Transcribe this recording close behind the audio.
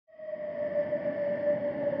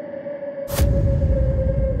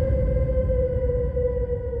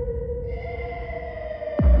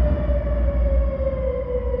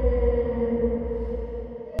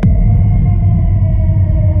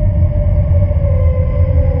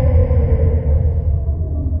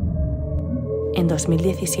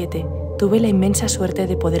2017 tuve la inmensa suerte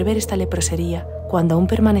de poder ver esta leprosería cuando aún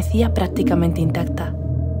permanecía prácticamente intacta.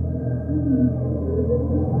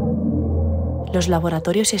 Los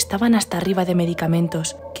laboratorios estaban hasta arriba de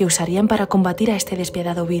medicamentos que usarían para combatir a este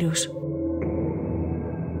despiadado virus.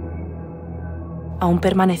 Aún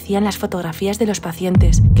permanecían las fotografías de los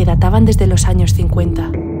pacientes que databan desde los años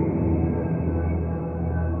 50.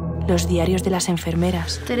 Los diarios de las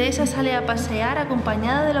enfermeras. Teresa sale a pasear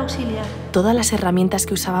acompañada del auxiliar. Todas las herramientas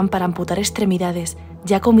que usaban para amputar extremidades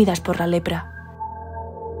ya comidas por la lepra.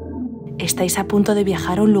 Estáis a punto de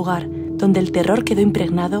viajar a un lugar donde el terror quedó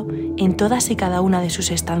impregnado en todas y cada una de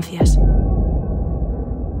sus estancias.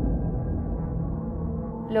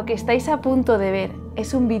 Lo que estáis a punto de ver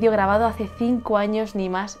es un vídeo grabado hace 5 años, ni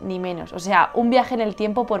más ni menos. O sea, un viaje en el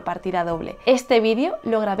tiempo por partida doble. Este vídeo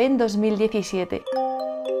lo grabé en 2017.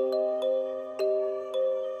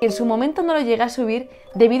 En su momento no lo llegué a subir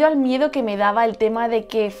debido al miedo que me daba el tema de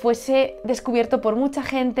que fuese descubierto por mucha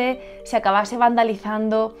gente, se acabase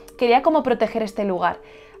vandalizando. Quería como proteger este lugar.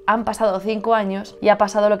 Han pasado 5 años y ha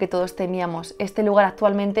pasado lo que todos temíamos. Este lugar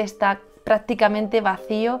actualmente está prácticamente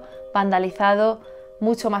vacío, vandalizado,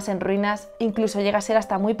 mucho más en ruinas, incluso llega a ser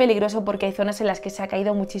hasta muy peligroso porque hay zonas en las que se ha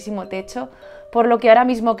caído muchísimo techo, por lo que ahora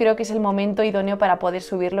mismo creo que es el momento idóneo para poder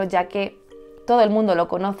subirlo, ya que todo el mundo lo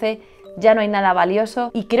conoce, ya no hay nada valioso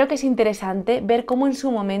y creo que es interesante ver cómo en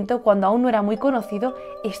su momento, cuando aún no era muy conocido,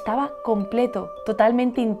 estaba completo,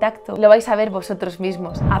 totalmente intacto. Lo vais a ver vosotros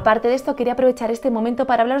mismos. Aparte de esto, quería aprovechar este momento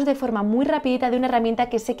para hablaros de forma muy rapidita de una herramienta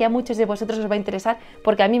que sé que a muchos de vosotros os va a interesar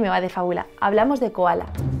porque a mí me va de fábula. Hablamos de Koala.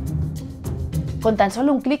 Con tan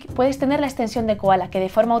solo un clic puedes tener la extensión de Koala, que de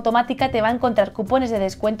forma automática te va a encontrar cupones de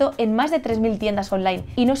descuento en más de 3000 tiendas online.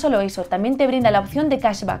 Y no solo eso, también te brinda la opción de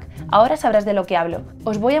cashback. Ahora sabrás de lo que hablo.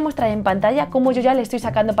 Os voy a mostrar en pantalla cómo yo ya le estoy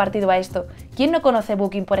sacando partido a esto. ¿Quién no conoce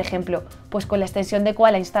Booking, por ejemplo? Pues con la extensión de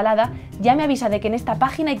Koala instalada ya me avisa de que en esta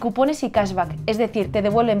página hay cupones y cashback, es decir, te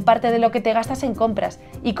devuelven parte de lo que te gastas en compras.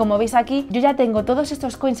 Y como veis aquí, yo ya tengo todos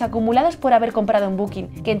estos coins acumulados por haber comprado en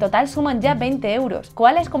Booking, que en total suman ya 20 euros.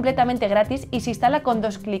 Koala es completamente gratis y se instala con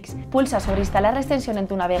 2 clics. Pulsa sobre instalar la extensión en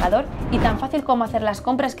tu navegador y tan fácil como hacer las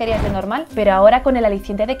compras que harías de normal, pero ahora con el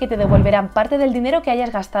aliciente de que te devolverán parte del dinero que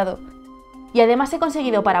hayas gastado. Y además he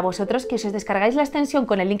conseguido para vosotros que si os descargáis la extensión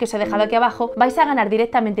con el link que os he dejado aquí abajo, vais a ganar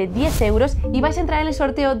directamente 10 euros y vais a entrar en el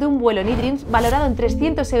sorteo de un vuelo en eDreams valorado en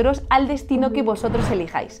 300 euros al destino que vosotros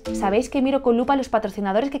elijáis. Sabéis que miro con lupa a los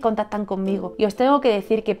patrocinadores que contactan conmigo y os tengo que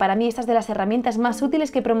decir que para mí esta es de las herramientas más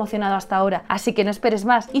útiles que he promocionado hasta ahora, así que no esperes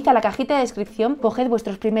más, id a la cajita de descripción, coged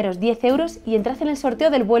vuestros primeros 10 euros y entrad en el sorteo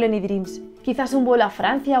del vuelo en eDreams. Quizás un vuelo a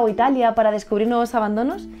Francia o Italia para descubrir nuevos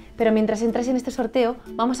abandonos, pero mientras entráis en este sorteo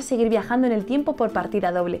vamos a seguir viajando en el tiempo por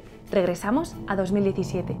partida doble. Regresamos a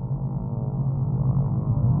 2017.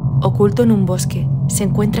 Oculto en un bosque se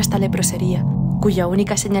encuentra esta leprosería, cuya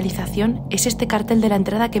única señalización es este cartel de la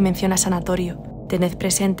entrada que menciona Sanatorio. Tened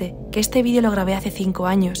presente que este vídeo lo grabé hace 5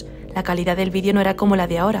 años, la calidad del vídeo no era como la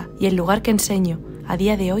de ahora y el lugar que enseño, a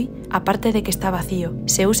día de hoy, aparte de que está vacío,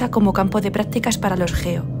 se usa como campo de prácticas para los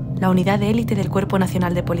GEO, la unidad de élite del Cuerpo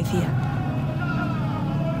Nacional de Policía.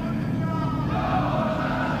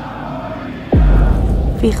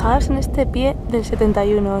 Fijaos en este pie del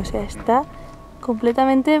 71, o sea, está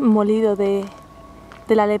completamente molido de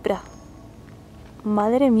la lepra.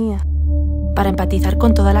 Madre mía. Para empatizar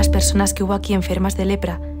con todas las personas que hubo aquí enfermas de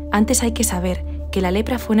lepra, antes hay que saber que la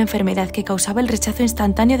lepra fue una enfermedad que causaba el rechazo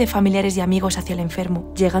instantáneo de familiares y amigos hacia el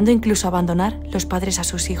enfermo, llegando incluso a abandonar los padres a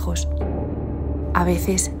sus hijos. A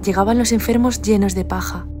veces llegaban los enfermos llenos de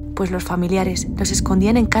paja, pues los familiares los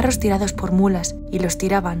escondían en carros tirados por mulas y los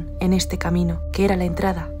tiraban en este camino, que era la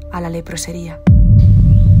entrada a la leprosería.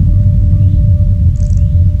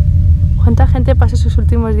 ¿Cuánta gente pasa sus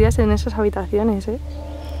últimos días en esas habitaciones, eh?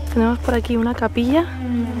 Tenemos por aquí una capilla,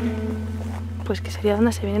 pues que sería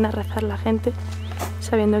donde se vienen a rezar la gente,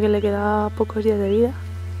 sabiendo que le queda pocos días de vida,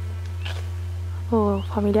 o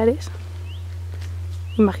familiares.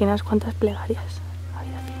 Imaginaos cuántas plegarias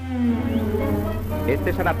había aquí.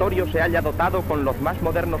 Este sanatorio se halla dotado con los más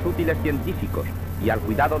modernos útiles científicos y al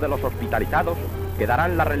cuidado de los hospitalizados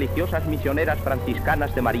quedarán las religiosas misioneras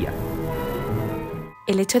franciscanas de María.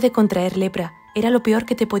 El hecho de contraer lepra era lo peor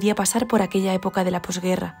que te podía pasar por aquella época de la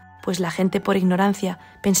posguerra, pues la gente por ignorancia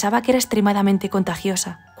pensaba que era extremadamente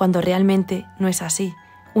contagiosa, cuando realmente no es así.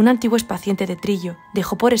 Un antiguo expaciente de Trillo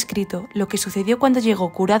dejó por escrito lo que sucedió cuando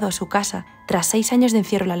llegó curado a su casa tras 6 años de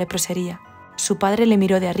encierro en la leprosería. Su padre le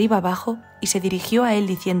miró de arriba abajo y se dirigió a él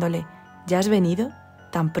diciéndole: ¿Ya has venido?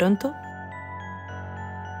 ¿Tan pronto?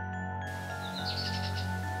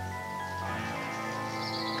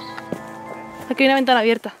 Aquí hay una ventana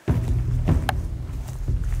abierta.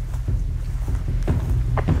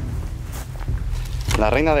 La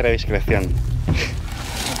reina de la discreción.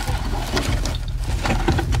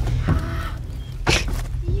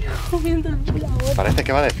 Parece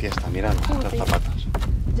que va de fiesta, mirad los zapatos.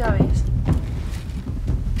 Ya ves.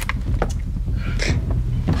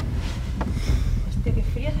 Hostia, qué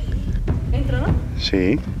frío es aquí. Entro, ¿no?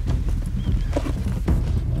 Sí.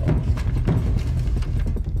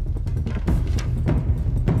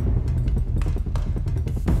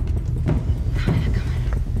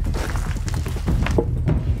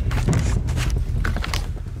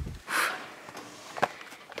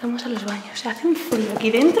 Vamos a los baños. Hace un frío aquí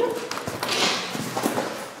dentro.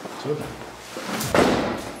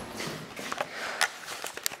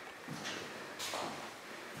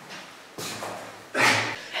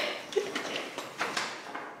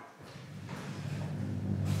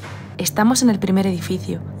 Estamos en el primer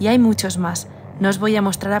edificio y hay muchos más. No os voy a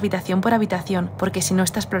mostrar habitación por habitación porque si no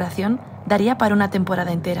esta exploración daría para una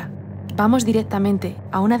temporada entera. Vamos directamente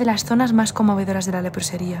a una de las zonas más conmovedoras de la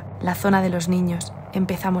leprosería, la zona de los niños.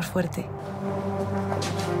 Empezamos fuerte.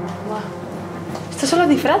 Wow. Estos son los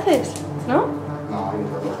disfraces, ¿no? No, hay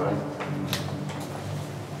un rato por ahí.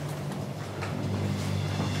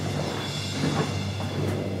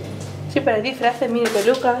 Sí, pero hay disfraces, mini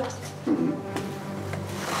pelucas.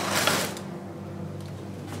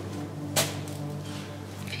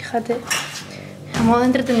 Fíjate, a modo de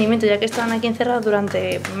entretenimiento, ya que estaban aquí encerrados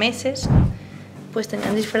durante meses, pues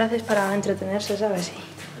tenían disfraces para entretenerse, ¿sabes?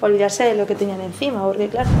 Y olvidarse de lo que tenían encima, porque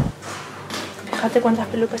claro, fíjate cuántas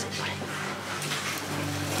pelucas hay por ahí.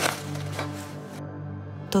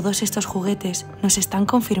 Todos estos juguetes nos están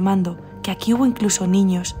confirmando que aquí hubo incluso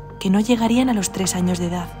niños que no llegarían a los 3 años de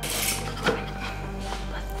edad.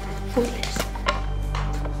 Puzzles.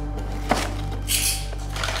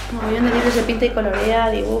 Mogollón de libros de pinta y colorea,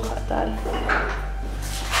 dibuja, tal.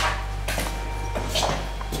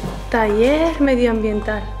 Taller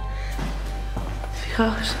medioambiental.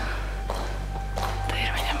 Fijaos.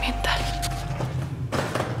 Taller medioambiental.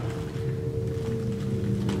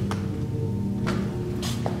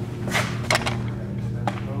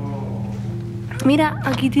 Mira,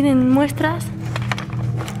 aquí tienen muestras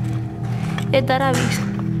de tarabis.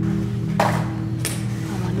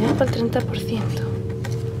 Amonio para el 30%.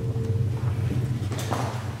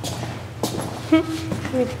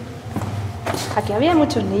 Mira. Aquí había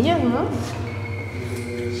muchos niños, ¿no?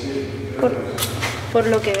 Por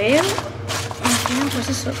lo que veo, pues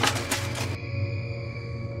eso.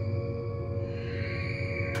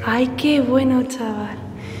 ¡Ay, qué bueno, chaval!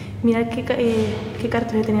 Mirad qué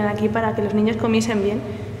cartones tenían aquí para que los niños comiesen bien.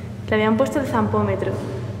 Le habían puesto el zampómetro.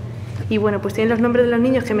 Y bueno, pues tienen los nombres de los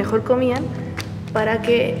niños que mejor comían para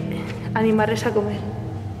que animarles a comer.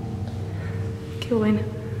 ¡Qué bueno!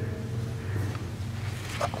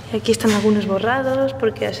 Y aquí están algunos borrados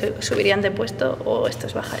porque subirían de puesto o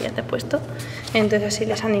estos bajarían de puesto. Entonces así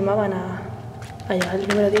les animaban a llegar al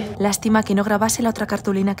número 10. Lástima que no grabase la otra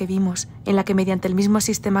cartulina que vimos, en la que mediante el mismo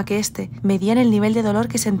sistema que este, medían el nivel de dolor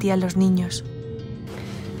que sentían los niños.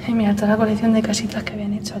 Mira toda la colección de casitas que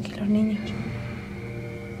habían hecho aquí los niños.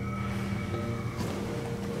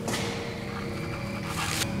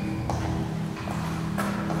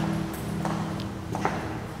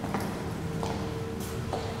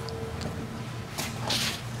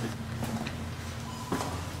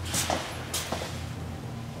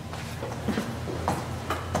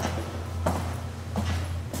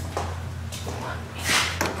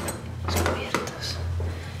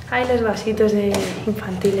 Hay los vasitos de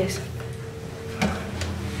infantiles,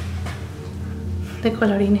 de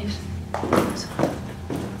colorines.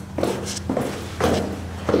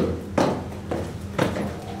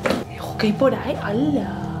 ¿Qué hay por ahí?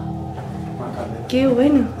 ¡Hala! ¡Qué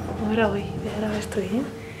bueno! Ahora estoy bien.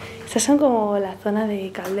 Estas son como la zona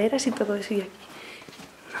de calderas y todo eso, y aquí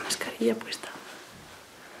una mascarilla puesta.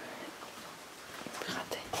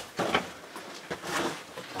 Fíjate.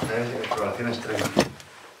 Exploración extrema.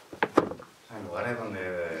 En lugares donde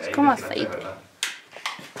es como aceite.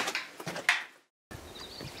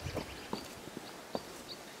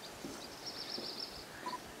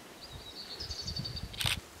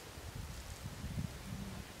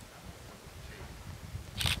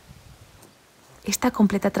 Esta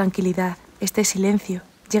completa tranquilidad, este silencio,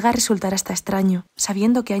 llega a resultar hasta extraño,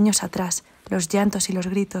 sabiendo que años atrás los llantos y los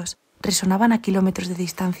gritos resonaban a kilómetros de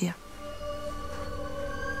distancia.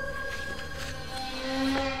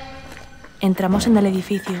 Entramos en el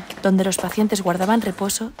edificio, donde los pacientes guardaban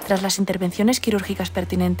reposo tras las intervenciones quirúrgicas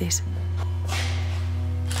pertinentes.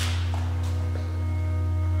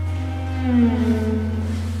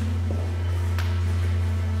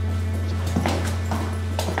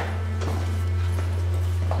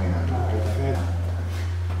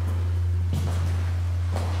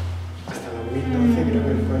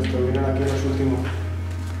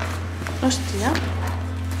 Hostia.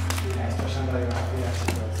 Estos son radiografías.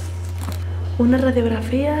 Unas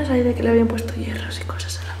radiografías ahí de que le habían puesto hierros y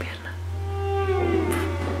cosas en la pierna.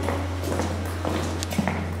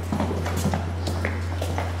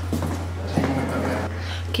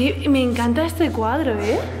 Me encanta este cuadro,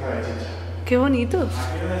 ¿eh? Qué bonito.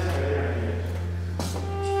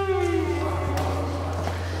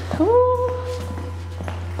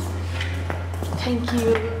 Thank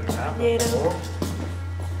you, caballero.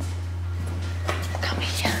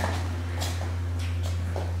 Camilla.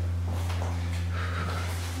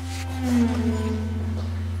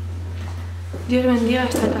 Dios bendiga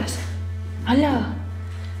esta casa. ¡Hala!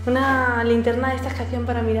 Una linterna de estas que hacían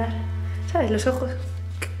para mirar. ¿Sabes? Los ojos.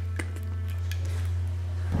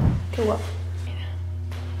 Qué guapo. Mirad.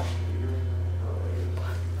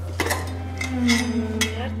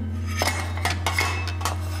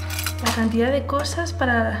 La cantidad de cosas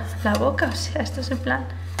para la boca, o sea, esto es en plan...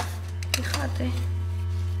 Fíjate.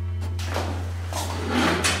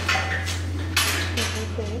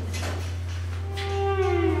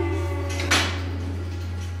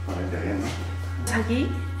 Aquí...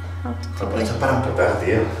 Aprovecha para amputar,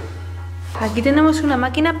 tío. Aquí tenemos una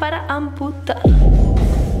máquina para amputar.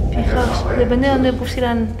 Fijaos, depende de dónde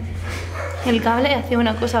pusieran el cable, hacía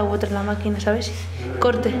una cosa u otra la máquina, ¿sabes?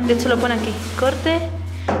 Corte, de hecho lo pone aquí. Corte,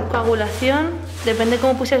 coagulación, depende de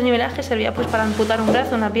cómo pusieras el nivelaje, servía pues para amputar un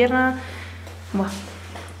brazo, una pierna. Buah,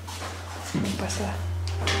 me pasa.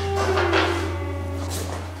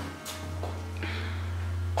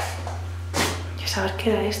 Ya sabes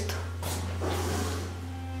qué era esto.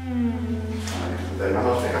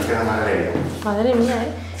 Madre mía,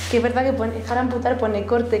 ¿eh? Que es verdad que pone, para amputar pone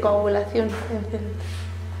corte, coagulación.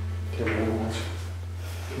 Qué bueno, macho.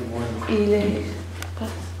 Qué bueno. Y le...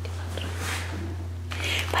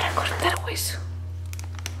 Para cortar hueso.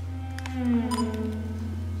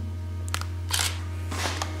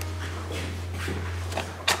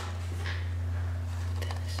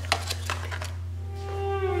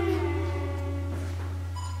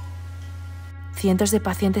 Cientos de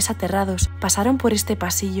pacientes aterrados pasaron por este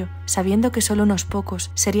pasillo, sabiendo que solo unos pocos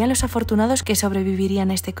serían los afortunados que sobrevivirían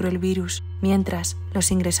a este cruel virus, mientras los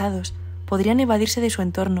ingresados podrían evadirse de su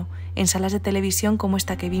entorno en salas de televisión como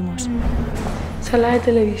esta que vimos. Sala de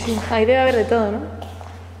televisión. Ahí debe haber de todo, ¿no?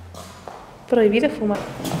 Prohibido fumar.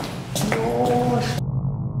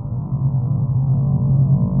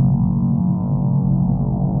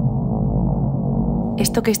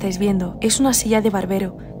 Esto que estáis viendo es una silla de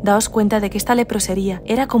barbero. Daos cuenta de que esta leprosería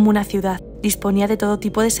era como una ciudad, disponía de todo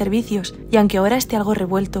tipo de servicios y aunque ahora esté algo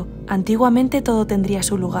revuelto, antiguamente todo tendría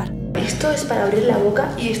su lugar. Esto es para abrir la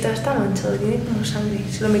boca y está manchado, tiene como sangre.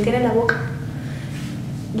 Se lo metían en la boca.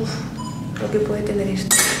 Uf, lo que puede tener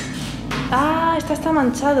esto. Ah, está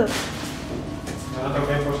manchado. No lo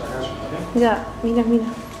toqué por si acaso, ¿vale? Ya, mira, mira.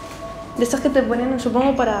 De estas que te ponen,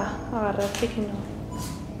 supongo, para agarrarte, que no.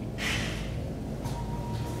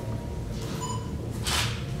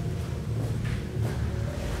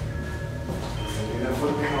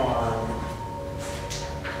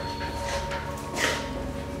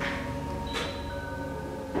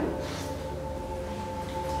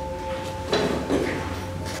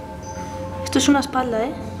 Esto es una espalda,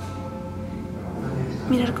 ¿eh?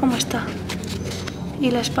 Mirad cómo está.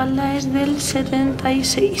 Y la espalda es del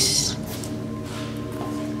 76.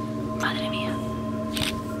 Madre mía.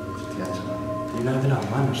 Mira de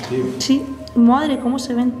las manos, tío. Sí, madre, cómo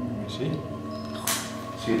se ven. ¿Sí?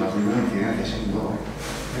 Sí, 2029, sin duda.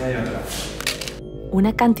 Mira, hay otra.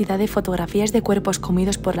 Una cantidad de fotografías de cuerpos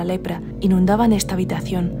comidos por la lepra inundaban esta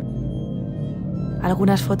habitación.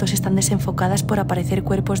 Algunas fotos están desenfocadas por aparecer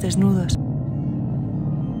cuerpos desnudos.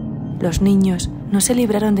 Los niños no se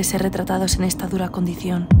libraron de ser retratados en esta dura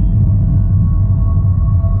condición.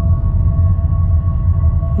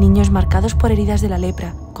 Niños marcados por heridas de la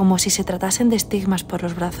lepra, como si se tratasen de estigmas por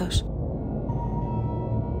los brazos.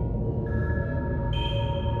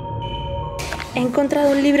 He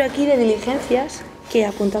encontrado un libro aquí de diligencias que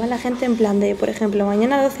apuntaba a la gente en plan de, por ejemplo,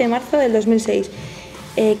 mañana 12 de marzo del 2006.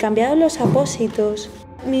 Cambiados los apósitos.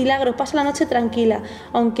 Milagro, pasa la noche tranquila,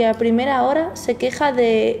 aunque a primera hora se queja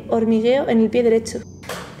de hormigueo en el pie derecho.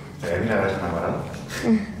 ¿Milagros enamorados?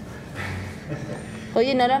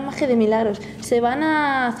 Oye, no hablan más que de milagros. Se van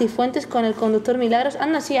a Cifuentes con el conductor Milagros.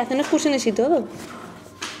 Anda, sí, hacen excursiones y todo.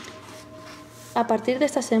 A partir de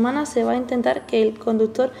esta semana se va a intentar que el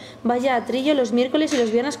conductor vaya a Trillo los miércoles y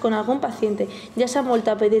los viernes con algún paciente. Ya se han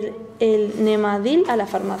vuelto a pedir el Nemadil a la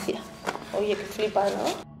farmacia. Oye, qué flipada,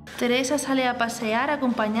 ¿no? Teresa sale a pasear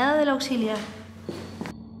acompañada del auxiliar.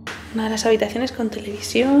 Una de las habitaciones con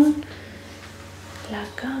televisión, la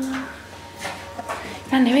cama,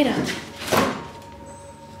 la nevera.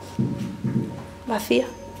 vacía.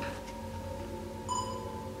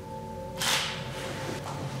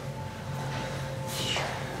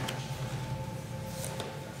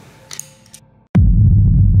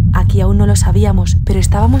 Aquí aún no lo sabíamos, pero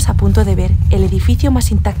estábamos a punto de ver el edificio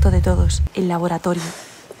más intacto de todos, el laboratorio.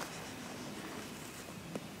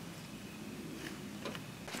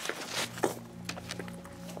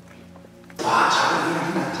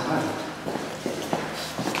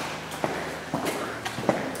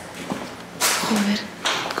 Joder,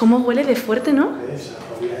 cómo huele de fuerte, ¿no?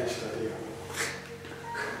 Había esto,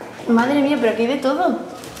 tío. Madre mía, pero aquí hay de todo.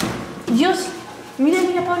 Dios, mira,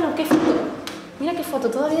 mira, Pablo, qué foto. Mira qué foto,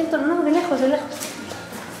 todo abierto, no, de lejos, de lejos.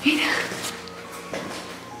 Mira.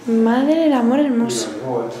 Madre del amor hermoso.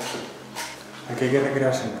 Aquí hay que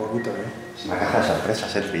recrearse un poquito, ¿eh? Es una caja de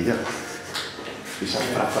sorpresas, el Vídeo. Y esas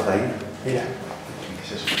frazas de ahí. Mira.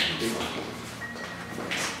 ¿Qué es eso?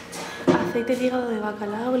 Aceite de hígado de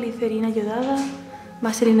bacalao, glicerina iodada,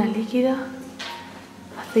 vaselina líquida,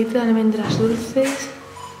 aceite de almendras dulces.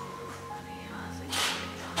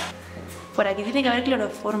 Por aquí tiene que haber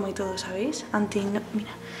cloroformo y todo, ¿sabéis?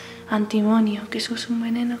 Mira, antimonio, que eso es un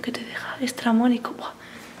veneno que te deja estramónico. ¡Buah!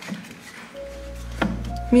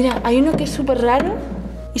 Mira, hay uno que es súper raro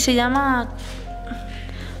y se llama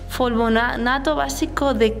folbonato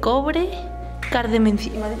básico de cobre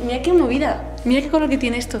cardemencina. Mira qué movida, mira qué color que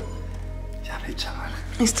tiene esto. Ya ves, chaval.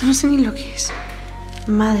 Esto no sé ni lo que es.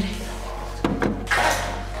 Madre.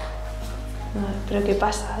 Pero qué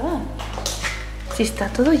pasada. Si está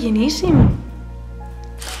todo llenísimo.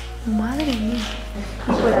 Madre mía.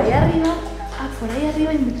 Y por ahí arriba, por ahí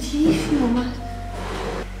arriba hay muchísimo más.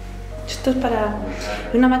 Esto es para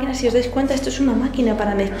una máquina, si os dais cuenta, esto es una máquina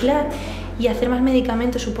para mezclar y hacer más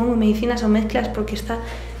medicamentos, supongo, medicinas o mezclas, porque está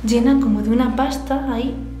llena como de una pasta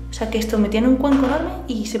ahí. O sea que esto metían un cuenco enorme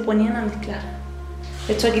y se ponían a mezclar.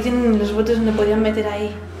 De hecho aquí tienen los botes donde podían meter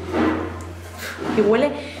ahí. Y huele,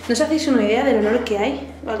 no os hacéis una idea del olor que hay.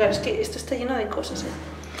 Claro, es que esto está lleno de cosas, ¿eh?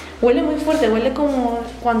 Huele muy fuerte, huele como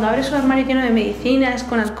cuando abres un armario lleno de medicinas,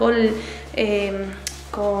 con alcohol,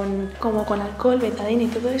 con alcohol, betadina y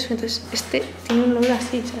todo eso. Entonces este tiene un olor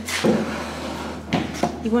así, ¿sabes?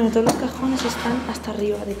 Y bueno, todos los cajones están hasta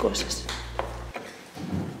arriba de cosas.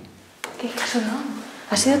 ¿Qué ha sonado?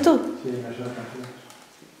 ¿Has sido tú? Sí, me suena canción.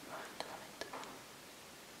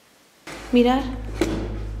 Mirar.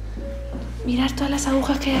 Mirar todas las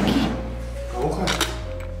agujas que hay aquí. ¿Agujas?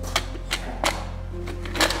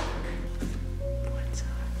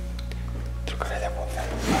 Trucaré de apuntar.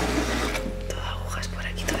 Todas agujas por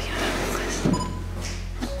aquí, todo lleno de agujas.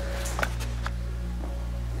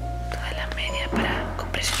 Todas las medias para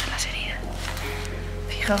compresionar las heridas.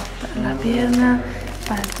 Fijaos, para la pierna,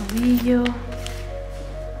 para el tobillo.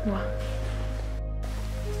 Buah.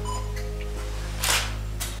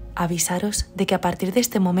 Avisaros de que a partir de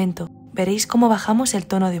este momento veréis cómo bajamos el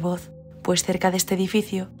tono de voz, pues cerca de este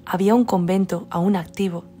edificio había un convento aún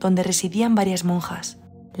activo donde residían varias monjas.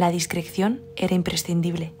 La discreción era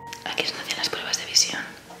imprescindible. Aquí es donde hacían las pruebas de visión.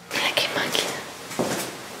 Mira qué máquina.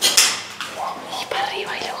 Y para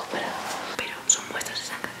arriba y luego para abajo. Pero son muestras de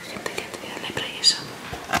sangre de gente que ha tenido lepra y eso.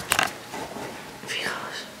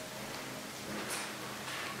 Fijaos.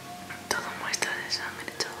 Todo muestras de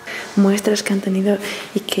sangre, todo. Muestras que han tenido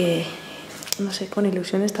y que, no sé, con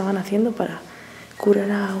ilusión estaban haciendo para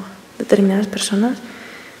curar a determinadas personas.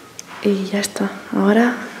 Y ya está.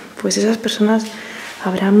 Ahora, pues esas personas,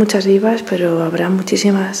 habrá muchas vivas, pero habrá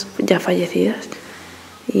muchísimas ya fallecidas.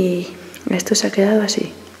 Y esto se ha quedado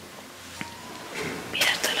así.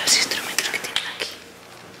 Mirad todos los instrumentos que tienen aquí.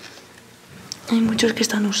 Hay muchos que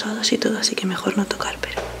están usados y todo, así que mejor no tocar,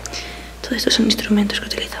 pero todos estos son instrumentos que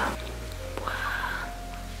utilizaban.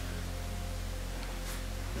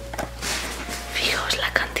 Fijaos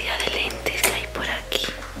la cantidad de lentes que hay por aquí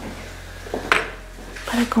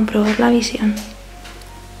para comprobar la visión.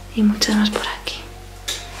 Y muchas más por aquí.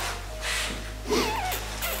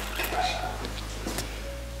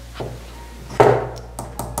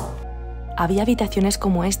 Había habitaciones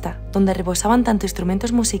como esta, donde rebosaban tanto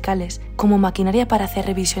instrumentos musicales como maquinaria para hacer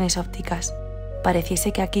revisiones ópticas.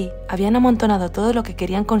 Pareciese que aquí habían amontonado todo lo que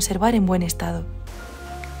querían conservar en buen estado.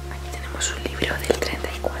 Aquí tenemos un libro del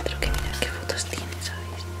 34, que mirad qué fotos tiene,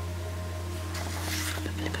 ¿sabéis?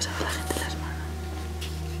 Lo que le pasaba a la gente en las manos.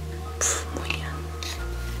 Muy grande.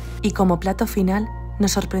 Y como plato final,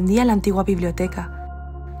 nos sorprendía la antigua biblioteca,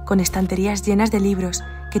 con estanterías llenas de libros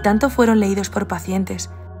que tanto fueron leídos por pacientes,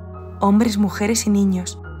 hombres, mujeres y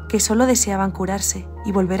niños que solo deseaban curarse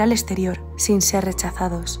y volver al exterior sin ser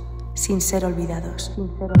rechazados, sin ser olvidados.